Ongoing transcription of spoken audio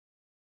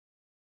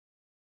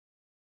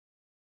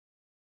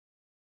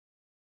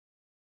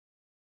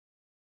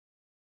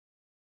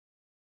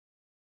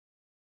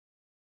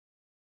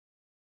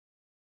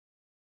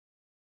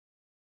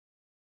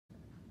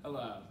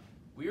Hello.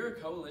 We are a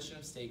coalition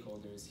of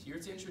stakeholders here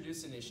to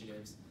introduce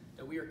initiatives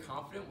that we are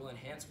confident will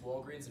enhance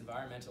Walgreens'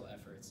 environmental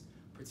efforts,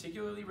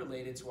 particularly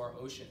related to our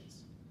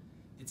oceans.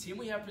 The team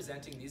we have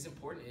presenting these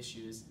important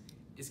issues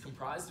is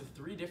comprised of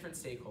 3 different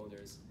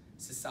stakeholders: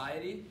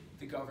 society,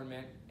 the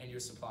government, and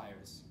your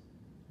suppliers.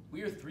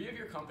 We are 3 of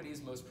your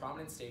company's most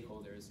prominent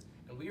stakeholders,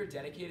 and we are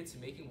dedicated to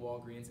making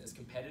Walgreens as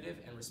competitive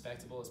and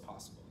respectable as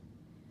possible.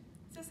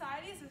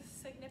 Society is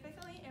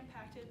significantly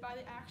impacted by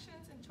the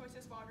actions and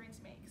choices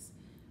Walgreens makes.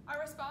 Our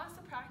response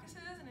to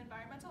practices and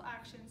environmental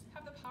actions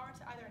have the power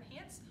to either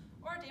enhance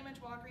or damage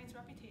Walgreens'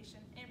 reputation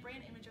and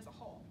brand image as a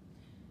whole.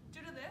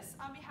 Due to this,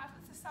 on behalf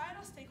of the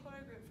societal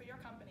stakeholder group for your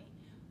company,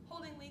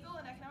 holding legal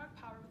and economic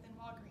power within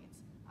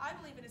Walgreens, I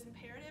believe it is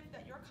imperative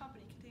that your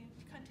company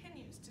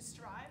continues to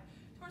strive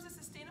towards a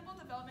sustainable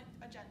development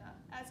agenda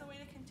as a way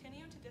to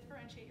continue to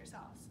differentiate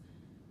yourselves.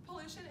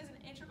 Pollution is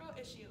an integral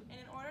issue, and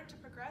in order to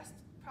progress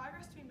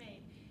to be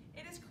made,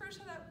 it is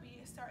crucial that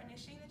we start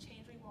initiating the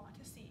change we want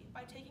to see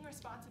by taking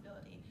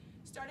responsibility,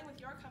 starting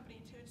with your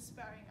company to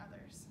inspiring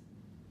others.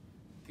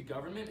 The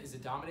government is a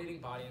dominating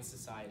body in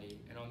society,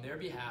 and on their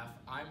behalf,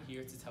 I'm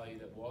here to tell you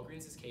that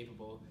Walgreens is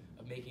capable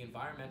of making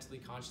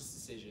environmentally conscious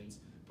decisions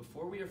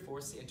before we are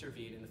forced to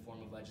intervene in the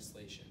form of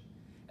legislation.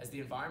 As the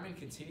environment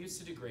continues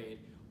to degrade,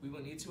 we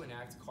will need to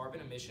enact carbon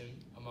emission,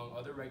 among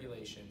other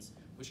regulations,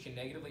 which can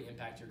negatively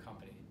impact your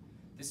company.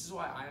 This is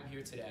why I am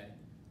here today,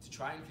 to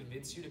try and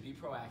convince you to be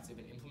proactive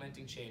in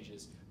implementing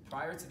changes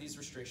prior to these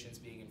restrictions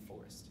being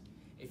enforced.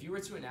 If you were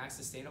to enact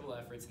sustainable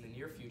efforts in the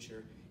near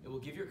future, it will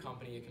give your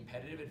company a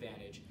competitive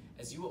advantage,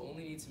 as you will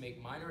only need to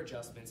make minor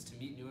adjustments to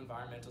meet new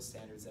environmental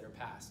standards that are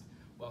passed,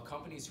 while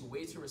companies who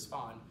wait to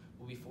respond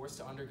will be forced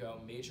to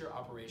undergo major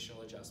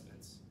operational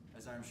adjustments.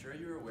 As I'm sure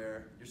you're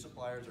aware, your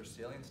suppliers are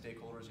salient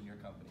stakeholders in your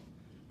company.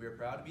 We are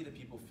proud to be the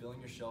people filling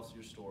your shelves of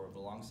your store, but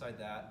alongside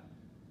that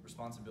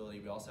responsibility,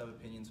 we also have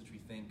opinions which we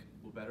think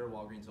will better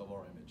Walgreens'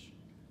 overall image.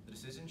 The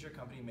decisions your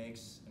company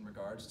makes in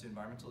regards to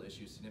environmental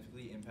issues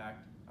significantly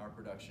impact our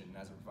production, and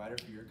as a provider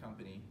for your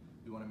company,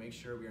 we want to make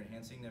sure we are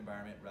enhancing the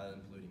environment rather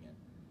than polluting it.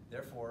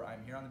 Therefore,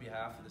 I'm here on the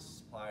behalf of the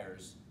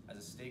suppliers as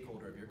a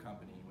stakeholder of your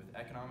company with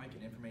economic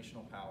and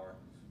informational power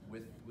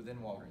within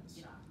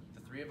Walgreens.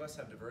 The 3 of us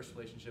have diverse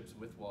relationships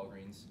with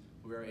Walgreens.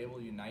 We are able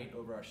to unite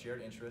over our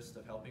shared interest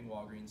of helping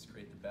Walgreens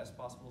create the best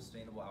possible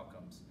sustainable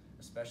outcomes,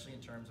 especially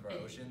in terms of our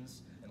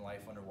oceans and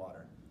life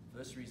underwater. For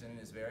this reason,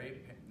 it is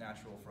very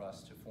natural for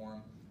us to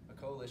form a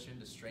coalition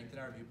to strengthen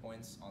our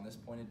viewpoints on this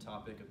pointed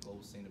topic of global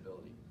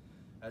sustainability.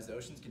 As the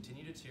oceans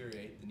continue to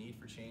deteriorate, the need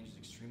for change is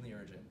extremely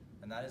urgent,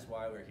 and that is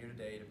why we're here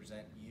today to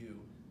present you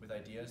with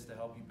ideas to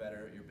help you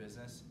better your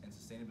business and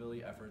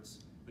sustainability efforts,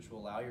 which will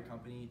allow your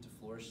company to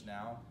flourish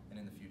now and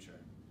in the future.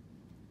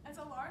 As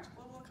a large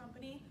global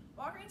company,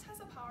 Walgreens has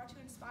the power to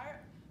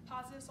inspire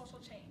positive social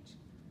change.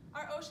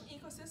 Our ocean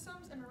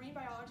ecosystems and marine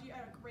biology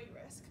are at great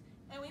risk,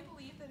 and we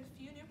believe that a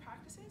few new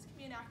practices can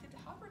be enacted to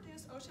help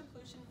reduce ocean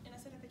pollution and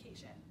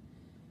acidification.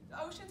 The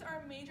oceans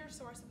are a major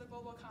source of the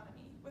global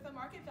economy, with a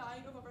market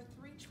value of over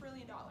 $3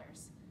 trillion.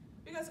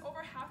 Because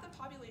over half the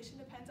population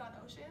depends on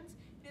oceans,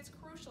 it is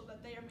crucial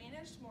that they are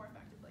managed more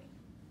effectively.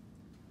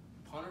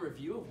 Upon a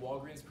review of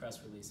Walgreens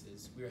press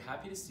releases, we are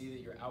happy to see that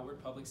your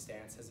outward public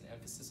stance has an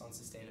emphasis on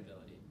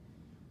sustainability.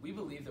 We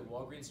believe that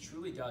Walgreens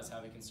truly does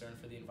have a concern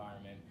for the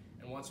environment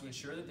and wants to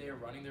ensure that they are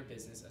running their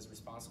business as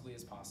responsibly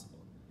as possible.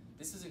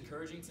 This is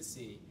encouraging to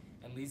see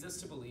and leads us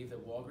to believe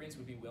that Walgreens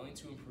would be willing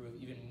to improve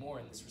even more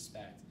in this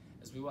respect,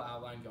 as we will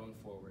outline going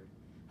forward.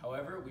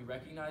 However, we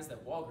recognize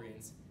that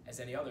Walgreens, as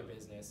any other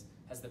business,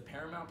 has the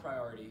paramount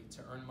priority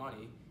to earn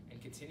money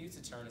and continue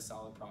to turn a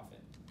solid profit.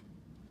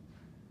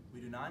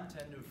 We do not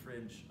intend to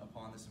infringe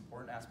upon this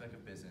important aspect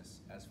of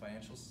business, as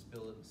financial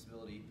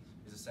stability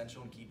is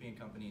essential in keeping a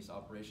company's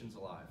operations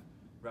alive.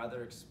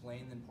 Rather,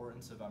 explain the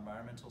importance of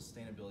environmental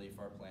sustainability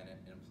for our planet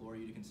and implore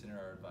you to consider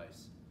our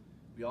advice.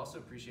 We also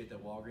appreciate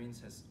that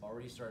Walgreens has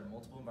already started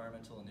multiple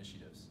environmental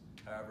initiatives.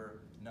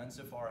 However, none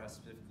so far has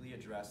specifically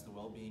addressed the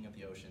well-being of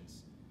the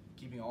oceans.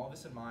 Keeping all of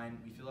this in mind,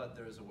 we feel that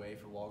there is a way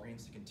for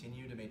Walgreens to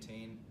continue to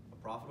maintain a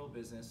profitable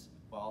business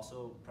while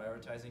also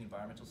prioritizing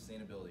environmental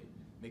sustainability,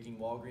 making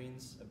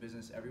Walgreens a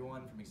business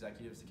everyone from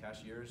executives to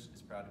cashiers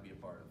is proud to be a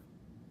part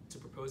of. To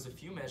propose a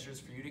few measures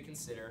for you to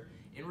consider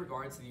in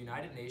regard to the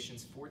United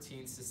Nations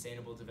 14th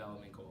Sustainable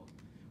Development Goal,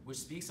 which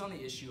speaks on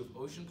the issue of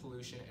ocean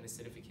pollution and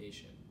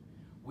acidification.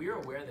 We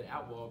are aware that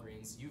at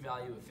Walgreens, you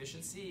value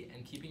efficiency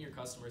and keeping your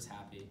customers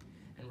happy,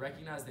 and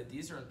recognize that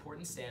these are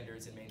important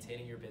standards in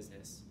maintaining your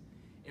business.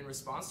 In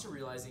response to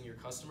realizing your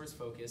customers'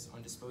 focus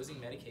on disposing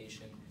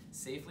medication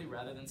safely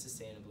rather than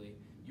sustainably,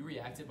 you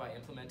reacted by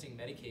implementing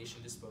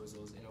medication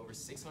disposals in over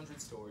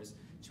 600 stores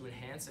to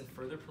enhance and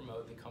further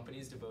promote the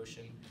company's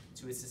devotion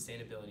to its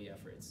sustainability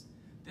efforts.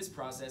 This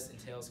process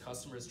entails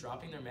customers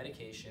dropping their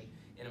medication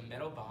in a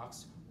metal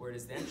box where it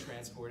is then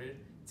transported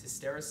to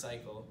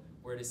Stericycle,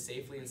 where it is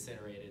safely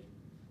incinerated.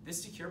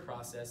 This secure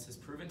process has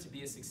proven to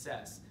be a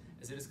success,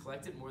 as it has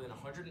collected more than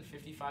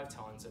 155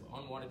 tons of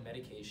unwanted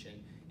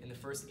medication in the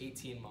first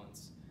 18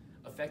 months.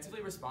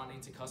 Effectively responding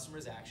to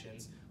customers'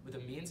 actions with a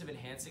means of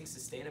enhancing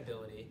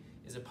sustainability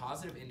is a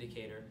positive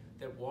indicator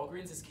that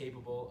Walgreens is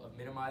capable of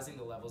minimizing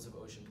the levels of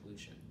ocean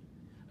pollution.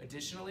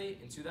 Additionally,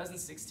 in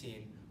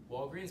 2016,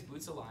 Walgreens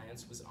Boots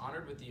Alliance was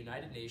honored with the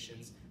United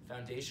Nations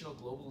Foundational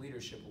Global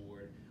Leadership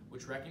Award,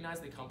 which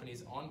recognized the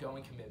company's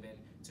ongoing commitment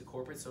to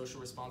corporate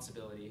social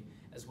responsibility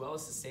as well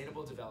as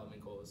sustainable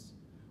development goals.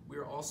 We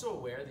are also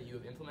aware that you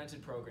have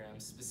implemented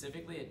programs,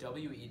 specifically at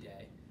WE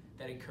Day,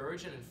 that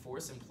encourage and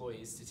enforce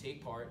employees to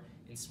take part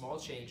in small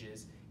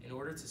changes in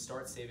order to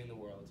start saving the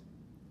world.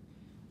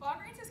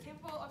 Walgreens is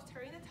capable of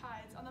turning the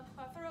tides on the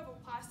plethora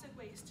of plastic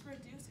waste to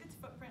reduce its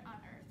footprint on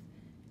Earth.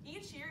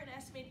 Each year, an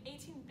estimated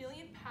 18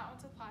 billion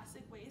pounds of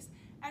plastic waste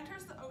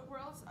enters the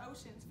world's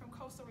oceans from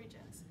coastal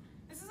regions.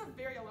 This is a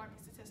very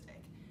alarming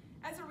statistic.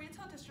 As a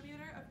retail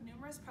distributor of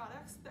numerous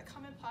products that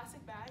come in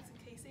plastic bags and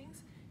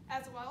casings,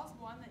 as well as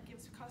one that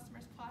gives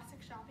customers plastic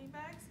shopping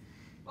bags,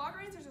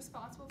 Walgreens is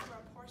responsible for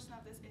a portion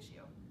of this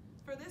issue.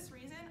 For this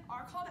reason,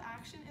 our call to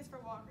action is for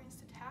Walgreens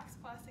to tax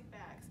plastic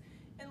bags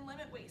and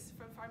limit waste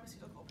from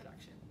pharmaceutical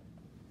production.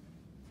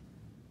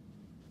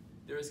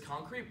 There is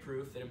concrete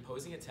proof that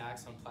imposing a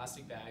tax on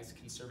plastic bags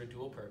can serve a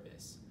dual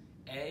purpose.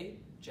 A,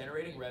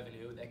 generating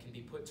revenue that can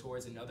be put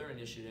towards another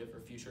initiative or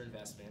future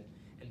investment,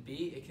 and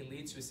B, it can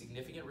lead to a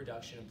significant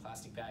reduction in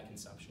plastic bag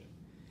consumption.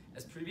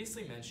 As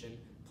previously mentioned,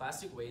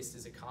 plastic waste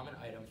is a common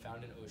item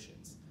found in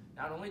oceans.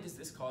 Not only does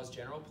this cause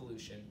general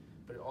pollution,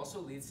 but it also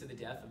leads to the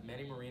death of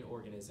many marine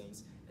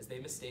organisms as they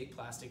mistake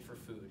plastic for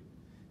food.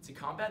 To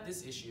combat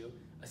this issue,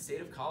 a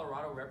state of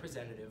Colorado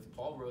representative,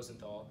 Paul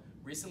Rosenthal,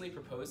 recently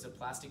proposed a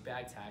plastic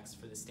bag tax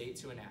for the state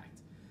to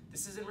enact.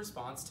 This is in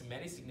response to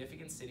many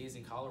significant cities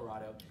in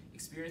Colorado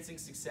experiencing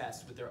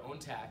success with their own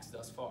tax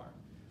thus far.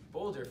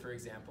 Boulder, for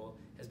example,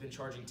 has been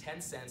charging 10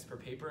 cents per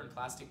paper and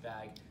plastic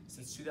bag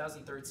since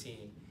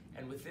 2013,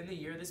 and within the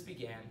year this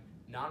began,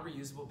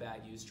 non-reusable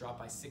bag use dropped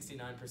by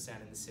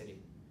 69% in the city.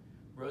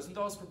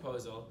 Rosenthal's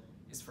proposal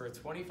is for a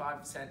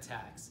 25-cent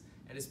tax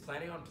and is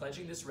planning on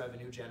pledging this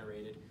revenue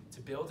generated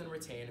to build and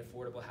retain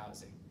affordable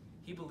housing.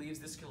 He believes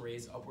this can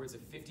raise upwards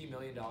of $50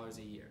 million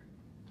a year.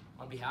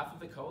 On behalf of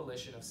the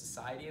coalition of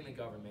society and the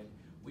government,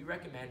 we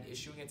recommend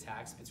issuing a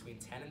tax between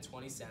 10 and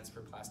 20 cents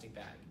per plastic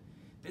bag.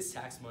 This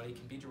tax money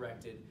can be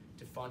directed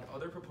to fund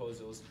other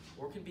proposals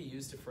or can be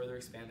used to further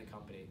expand the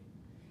company.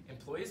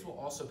 Employees will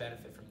also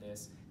benefit from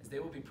this, as they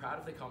will be proud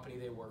of the company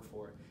they work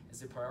for,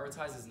 as it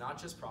prioritizes not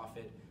just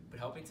profit, but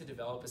helping to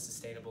develop a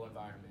sustainable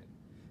environment.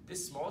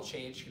 This small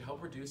change can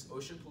help reduce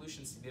ocean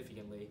pollution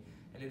significantly,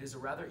 and it is a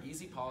rather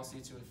easy policy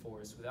to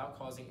enforce without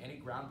causing any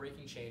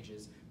groundbreaking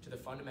changes to the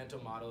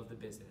fundamental model of the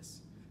business.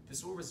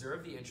 This will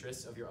reserve the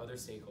interests of your other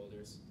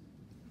stakeholders.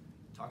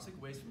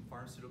 Toxic waste from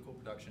pharmaceutical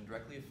production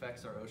directly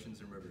affects our oceans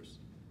and rivers.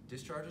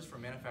 Discharges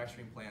from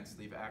manufacturing plants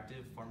leave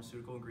active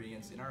pharmaceutical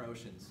ingredients in our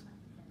oceans.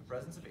 The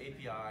presence of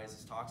APIs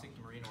is toxic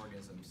to marine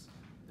organisms.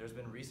 There's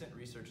been recent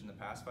research in the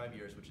past 5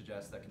 years which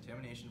suggests that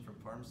contamination from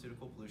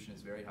pharmaceutical pollution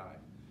is very high.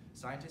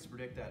 Scientists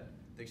predict that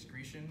the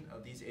excretion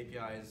of these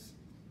APIs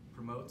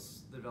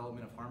promotes the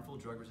development of harmful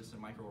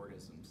drug-resistant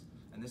microorganisms,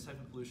 and this type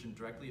of pollution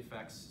directly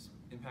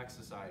impacts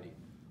society.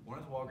 One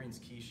of the Walgreens'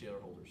 key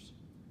shareholders.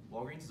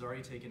 Walgreens has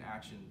already taken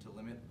action to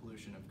limit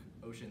pollution of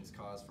oceans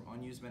caused from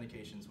unused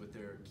medications with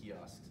their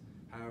kiosks.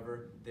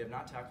 However, they have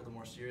not tackled the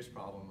more serious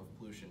problem of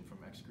pollution from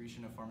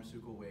excretion of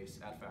pharmaceutical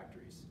waste at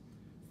factories.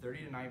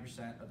 30 to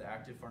 90% of the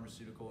active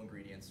pharmaceutical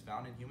ingredients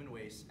found in human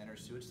waste enter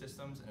sewage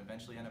systems and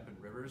eventually end up in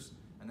rivers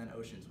and then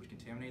oceans, which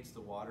contaminates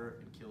the water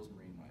and kills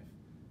marine life.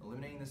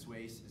 Eliminating this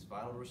waste is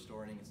vital to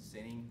restoring and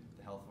sustaining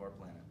the health of our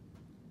planet.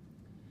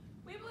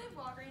 We believe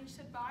Walgreens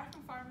should buy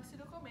from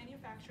pharmaceutical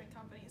manufacturing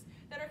companies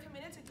that are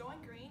committed to going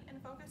green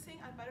and focusing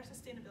on better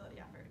sustainability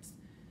efforts.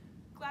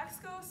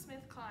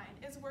 GlaxoSmithKline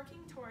is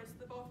working towards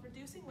both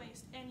reducing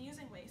waste and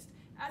using waste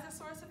as a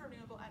source of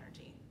renewable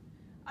energy.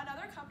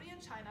 Another company in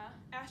China,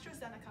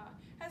 AstraZeneca,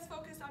 has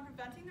focused on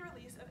preventing the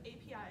release of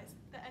APIs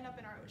that end up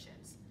in our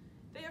oceans.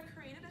 They have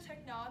created a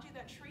technology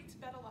that treats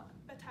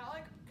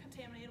metallic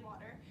contaminated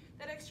water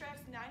that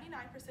extracts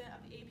 99%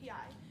 of the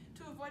API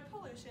to avoid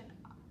pollution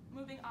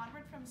moving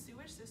onward from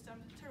sewage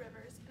systems to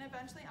rivers and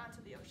eventually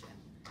onto the ocean.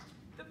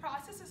 The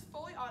process is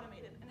fully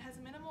automated and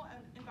has minimal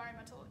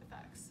environmental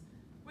effects.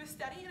 With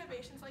steady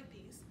innovations like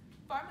these,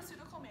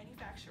 pharmaceutical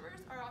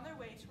manufacturers are on their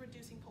way to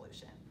reducing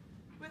pollution.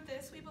 With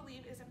this, we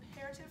believe it is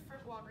imperative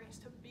for Walgreens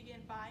to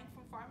begin buying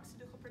from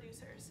pharmaceutical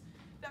producers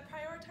that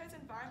prioritize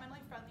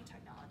environmentally friendly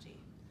technology.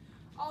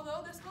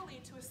 Although this will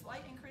lead to a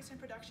slight increase in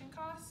production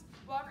costs,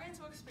 Walgreens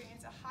will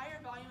experience a higher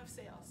volume of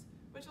sales,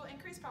 which will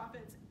increase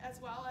profits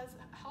as well as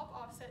help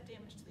offset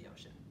damage to the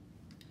ocean.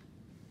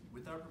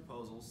 With our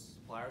proposals,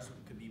 suppliers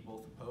could be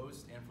both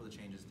opposed and for the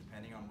changes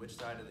depending on which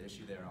side of the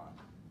issue they're on.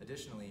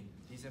 Additionally,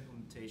 these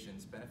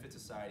implementations benefit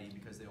society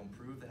because they will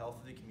improve the health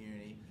of the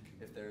community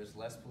if there is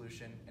less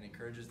pollution and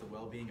encourages the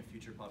well-being of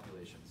future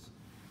populations.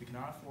 We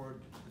cannot afford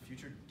the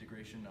future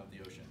degradation of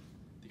the ocean.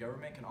 The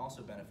government can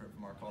also benefit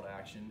from our call to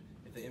action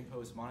if they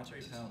impose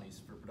monetary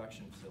penalties for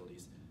production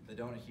facilities that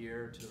don't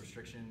adhere to the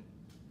restriction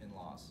in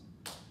laws.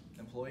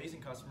 Employees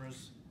and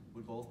customers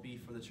would both be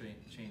for the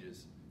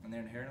changes, and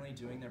they're inherently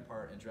doing their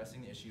part in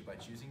addressing the issue by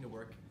choosing to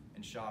work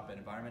and shop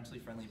at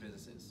environmentally friendly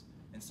businesses.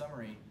 In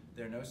summary,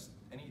 there are not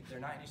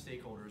any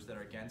stakeholders that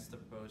are against the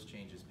proposed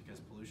changes because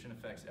pollution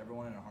affects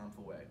everyone in a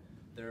harmful way.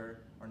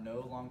 There are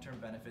no long-term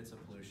benefits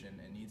of pollution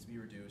and needs to be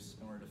reduced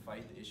in order to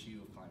fight the issue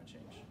of climate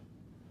change.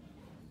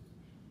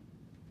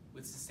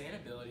 With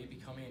sustainability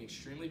becoming an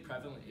extremely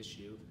prevalent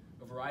issue,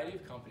 a variety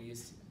of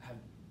companies have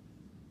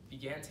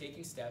began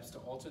taking steps to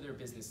alter their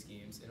business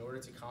schemes in order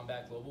to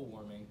combat global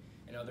warming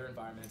and other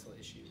environmental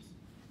issues.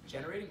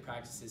 Generating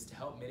practices to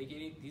help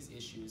mitigate these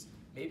issues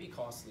may be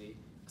costly,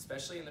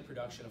 especially in the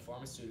production of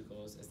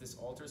pharmaceuticals, as this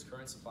alters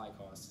current supply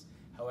costs.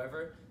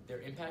 However,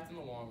 their impact in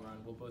the long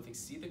run will both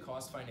exceed the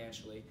cost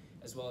financially,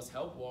 as well as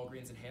help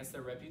Walgreens enhance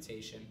their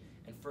reputation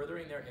and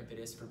furthering their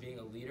impetus for being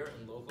a leader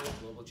in local and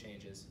global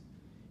changes.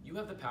 You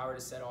have the power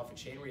to set off a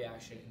chain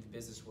reaction in the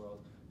business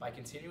world by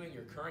continuing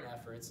your current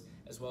efforts,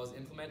 as well as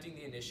implementing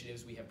the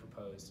initiatives we have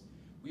proposed.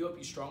 We hope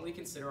you strongly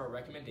consider our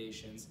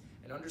recommendations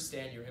and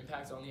understand your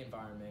impact on the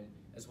environment,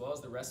 as well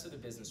as the rest of the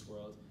business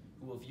world,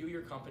 who will view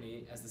your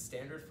company as the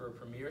standard for a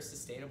premier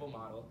sustainable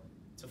model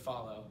to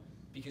follow,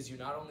 because you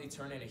not only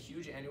turn in a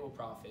huge annual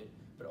profit,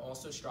 but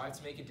also strive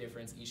to make a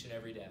difference each and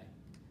every day.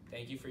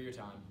 Thank you for your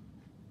time.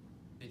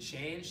 The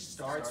change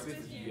starts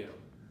with you.